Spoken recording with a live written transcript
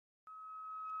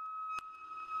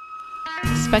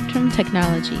Spectrum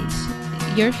Technologies,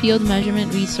 your field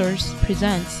measurement resource,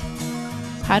 presents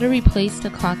how to replace the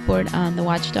clockboard on the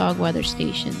WatchDog weather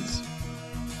stations.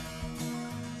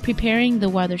 Preparing the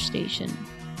weather station.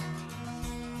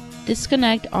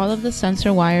 Disconnect all of the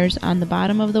sensor wires on the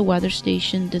bottom of the weather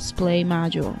station display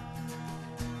module.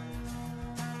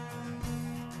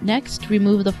 Next,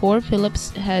 remove the 4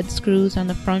 Phillips head screws on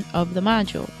the front of the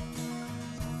module.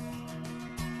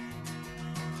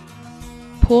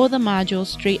 Pull the module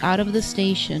straight out of the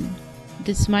station.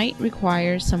 This might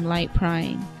require some light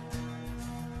prying.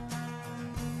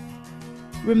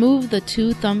 Remove the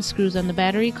 2 thumb screws on the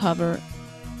battery cover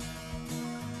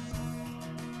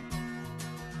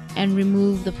and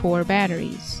remove the 4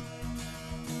 batteries.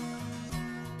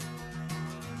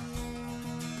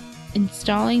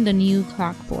 Installing the new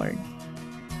clockboard.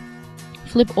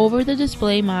 Flip over the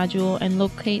display module and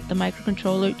locate the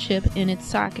microcontroller chip in its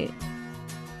socket.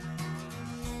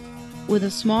 With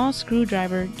a small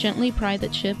screwdriver, gently pry the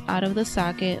chip out of the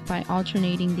socket by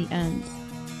alternating the ends.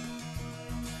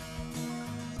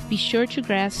 Be sure to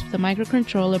grasp the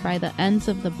microcontroller by the ends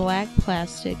of the black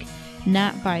plastic,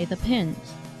 not by the pins.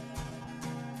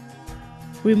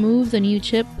 Remove the new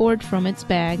chipboard from its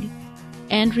bag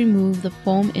and remove the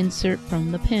foam insert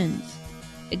from the pins.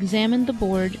 Examine the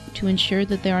board to ensure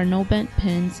that there are no bent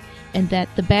pins and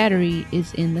that the battery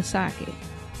is in the socket.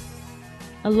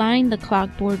 Align the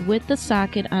clockboard with the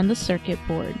socket on the circuit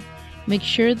board. Make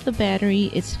sure the battery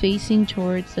is facing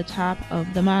towards the top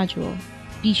of the module.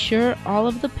 Be sure all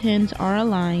of the pins are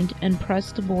aligned and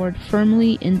press the board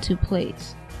firmly into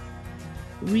place.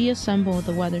 Reassemble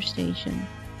the weather station.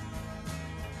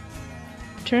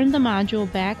 Turn the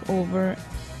module back over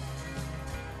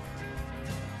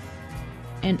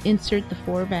and insert the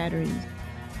 4 batteries.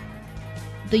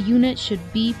 The unit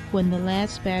should beep when the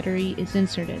last battery is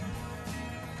inserted.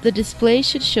 The display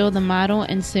should show the model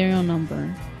and serial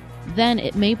number. Then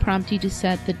it may prompt you to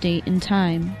set the date and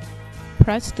time.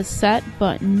 Press the Set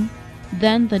button,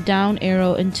 then the down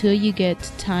arrow until you get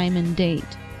to time and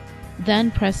date.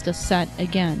 Then press the Set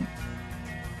again.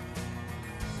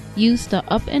 Use the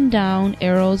up and down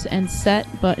arrows and Set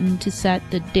button to set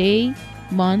the day,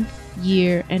 month,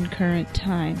 year, and current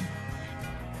time.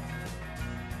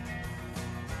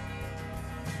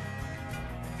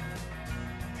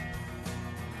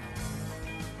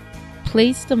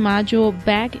 Place the module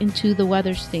back into the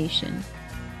weather station.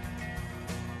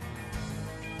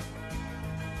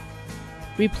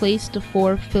 Replace the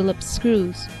 4 Phillips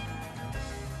screws.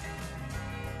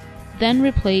 Then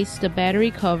replace the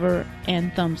battery cover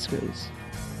and thumb screws.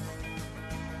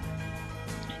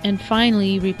 And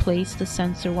finally, replace the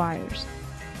sensor wires.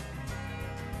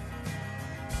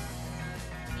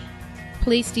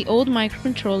 Place the old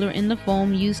microcontroller in the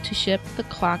foam used to ship the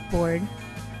clockboard.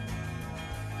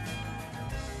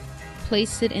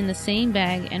 Place it in the same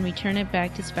bag and return it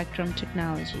back to Spectrum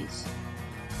Technologies.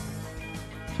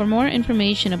 For more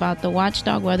information about the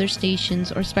WatchDog weather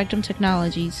stations or Spectrum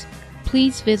Technologies,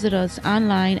 please visit us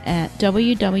online at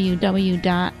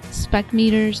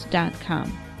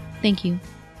www.specmeters.com. Thank you.